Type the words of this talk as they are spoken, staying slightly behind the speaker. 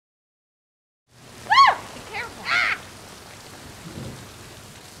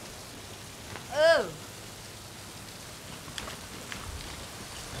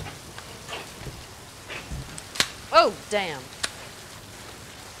Oh, damn.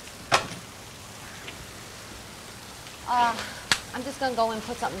 I'm just gonna go in and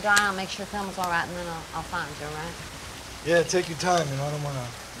put something dry on, make sure Thelma's all right, and then I'll find you, all right? Yeah, take your time, you know, I don't want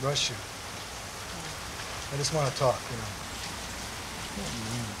to rush you. I just want to talk, you know.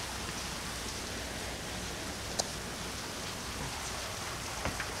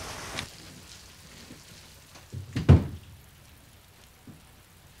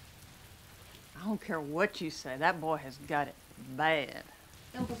 I don't care what you say. That boy has got it bad.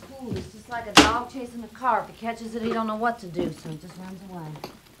 Don't be fooled. It's just like a dog chasing a car. If he catches it, he don't know what to do, so he just runs away.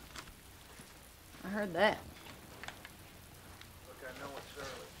 I heard that. Look, I know it's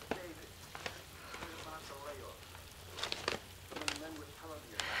early. David, here's about the layoff. Some of the men were telling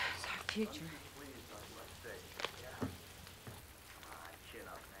me about it. It's our future. Please, let's say. Yeah. Come on, chin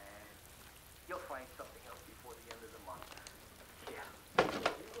up, man. You'll find something else before the end of the month. Yeah.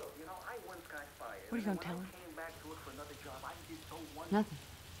 You will. You know, I once got fired. What are you gonna tell him? Came back to look for another job. I did so wonderful. Nothing.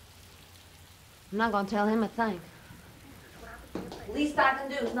 I'm not gonna tell him a thing. The least I can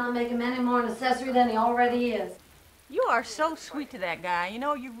do is not make him any more an accessory than he already is. You are so sweet to that guy. You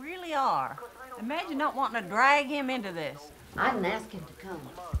know, you really are. Imagine not wanting to drag him into this. I didn't ask him to come.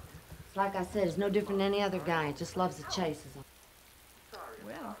 It's like I said, he's no different than any other guy. He just loves the chase.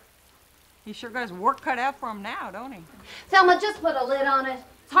 Well, he sure got his work cut out for him now, don't he? Thelma, just put a lid on it.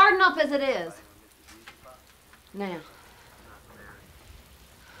 It's hard enough as it is. Now,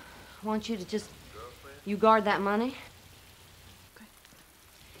 I want you to just, you guard that money. Okay.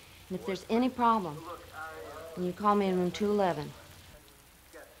 And if there's any problem, then you call me in room 211.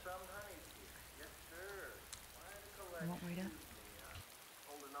 You won't wait up?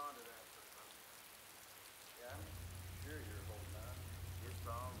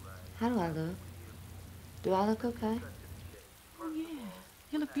 How do I look? Do I look okay? Oh, yeah.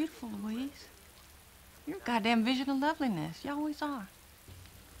 You look beautiful, Louise. You're a goddamn vision of loveliness. You always are.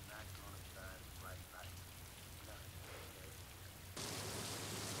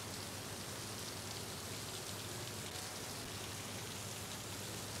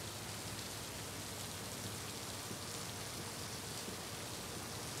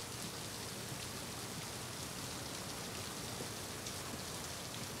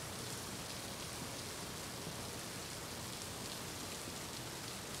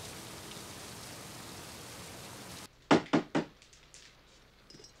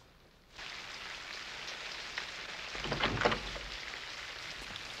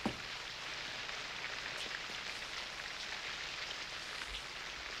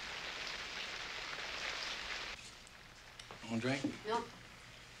 Want a drink? No. Why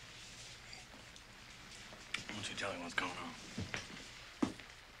don't you tell me what's going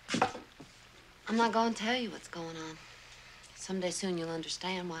on? I'm not going to tell you what's going on. Someday soon you'll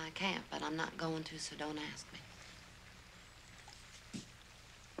understand why I can't, but I'm not going to, so don't ask me.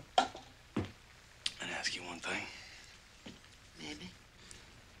 I'd ask you one thing. Maybe.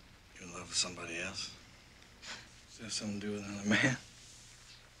 You in love with somebody else? Does that have something to do with another man?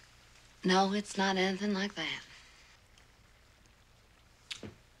 No, it's not anything like that.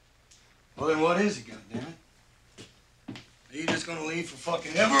 Well, then what is it, goddammit? Are you just gonna leave for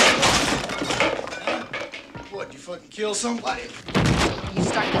fucking ever? Huh? What, you fucking kill somebody? You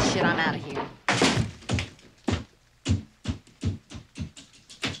start this shit, I'm out of here. I'm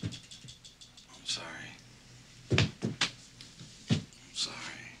sorry. I'm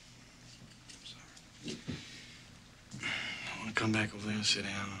sorry. I'm sorry. I want to come back over there and sit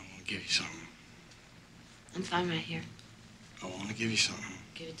down. I want to give you something. I'm fine right here. I want to give you something.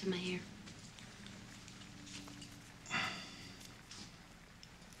 Give it to me here.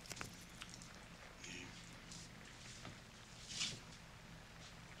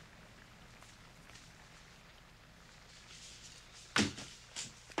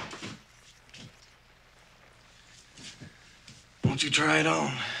 Won't you try it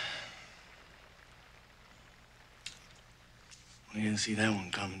on? Well, you didn't see that one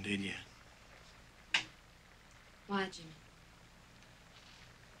coming, did you? Why, Jimmy?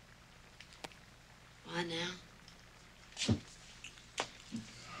 Why now?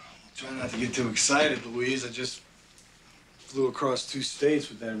 Try not to get too excited, Louise. I just flew across 2 states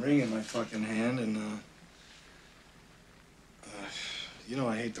with that ring in my fucking hand, and, you know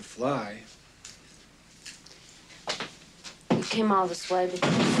I hate to fly. You came all this way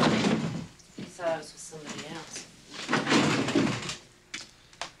because you thought I was with somebody else.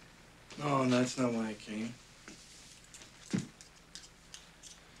 No, that's not why I came.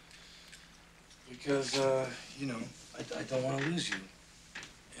 Because, you know, I don't want to lose you.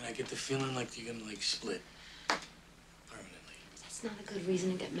 And I get the feeling like you're gonna, like, split. Permanently. That's not a good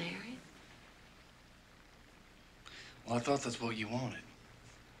reason to get married. Well, I thought that's what you wanted.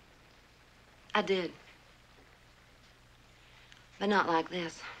 I did. But not like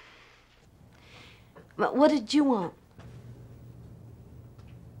this. But what did you want?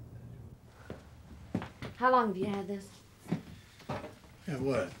 How long have you had this? Yeah,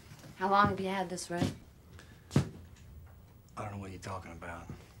 what? How long have you had this ring? I don't know what you're talking about.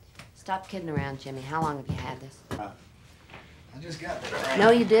 Stop kidding around, Jimmy. How long have you had this? I just got that. No,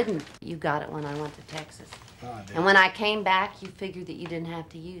 you didn't. You got it when I went to Texas. No, I didn't. And when I came back, you figured that you didn't have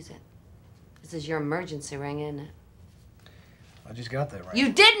to use it. This is your emergency ring, isn't it? I just got that ring.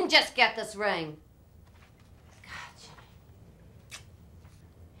 You didn't just get this ring. God, Jimmy.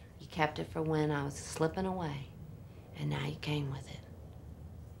 You kept it for when I was slipping away, and now you came with it.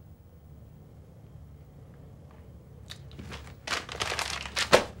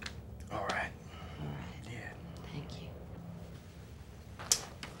 All right. All right. Yeah. Thank you.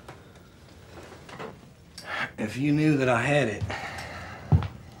 If you knew that I had it,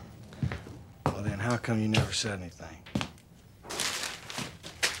 well then how come you never said anything?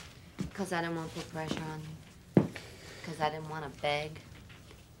 Because I didn't want to put pressure on you. Because I didn't want to beg.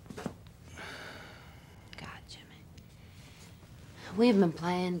 God, Jimmy. We've been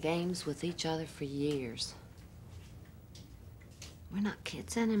playing games with each other for years. We're not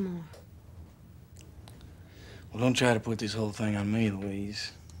kids anymore. Well, don't try to put this whole thing on me,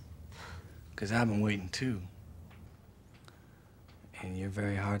 Louise. Because I've been waiting too. And you're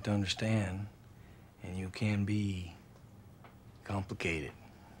very hard to understand. And you can be complicated.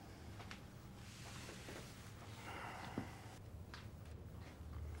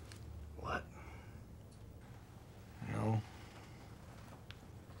 What? No?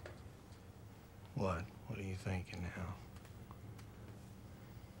 What? What are you thinking now?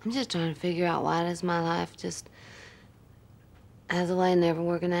 I'm just trying to figure out why does my life just has a way of never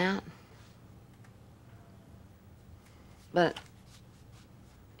working out. But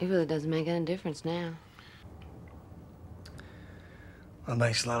it really doesn't make any difference now. Well, it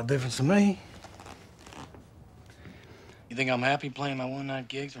makes a lot of difference to me. You think I'm happy playing my one-night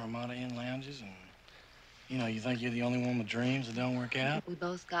gigs or Ramada Inn lounges? And, you know, you think you're the only one with dreams that don't work out? We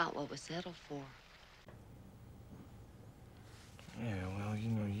both got what we settled for. Yeah, well, you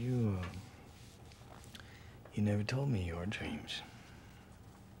know, you never told me your dreams.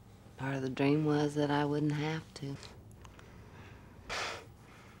 Part of the dream was that I wouldn't have to.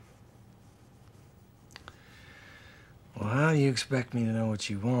 Well, how do you expect me to know what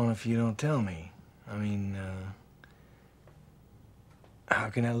you want if you don't tell me? I mean, how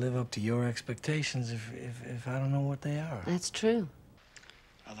can I live up to your expectations if I don't know what they are? That's true.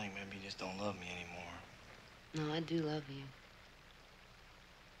 I think maybe you just don't love me anymore. No, I do love you.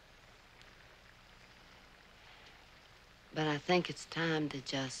 But I think it's time to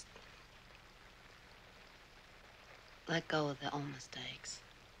just let go of the old mistakes.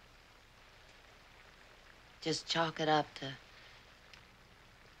 Just chalk it up to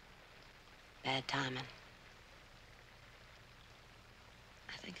bad timing.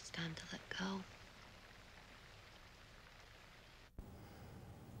 I think it's time to let go.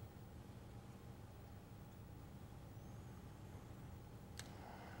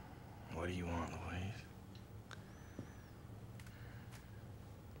 What do you want, Louise?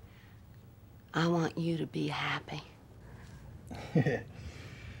 I want you to be happy.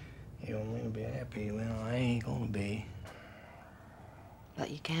 You want me to be happy? Well, I ain't gonna be.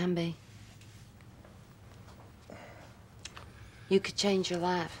 But you can be. You could change your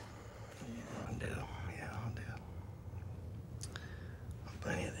life. Yeah, I'll do. Yeah, I'll do.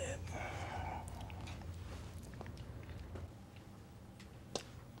 Plenty of that.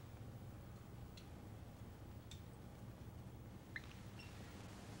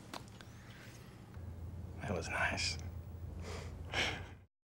 That was nice.